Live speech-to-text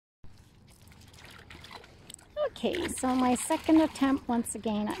Okay, so my second attempt once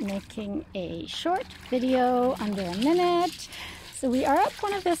again at making a short video under a minute. So we are up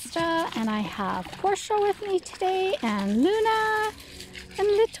Buena Vista and I have Portia with me today and Luna and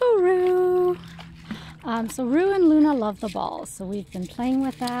little Rue. So Rue and Luna love the balls, so we've been playing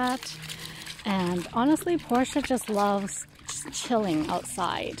with that. And honestly, Portia just loves chilling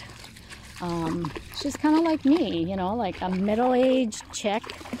outside. She's kind of like me, you know, like a middle-aged chick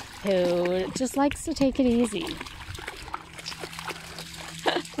who just likes to take it easy.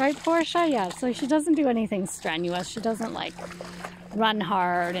 Right, Portia? Yeah, so she doesn't do anything strenuous. She doesn't like run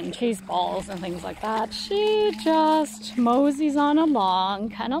hard and chase balls and things like that. She just moseys on along,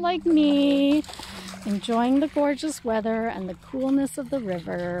 kind of like me, enjoying the gorgeous weather and the coolness of the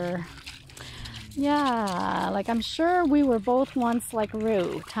river. Yeah, like I'm sure we were both once like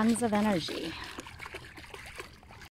Rue, tons of energy.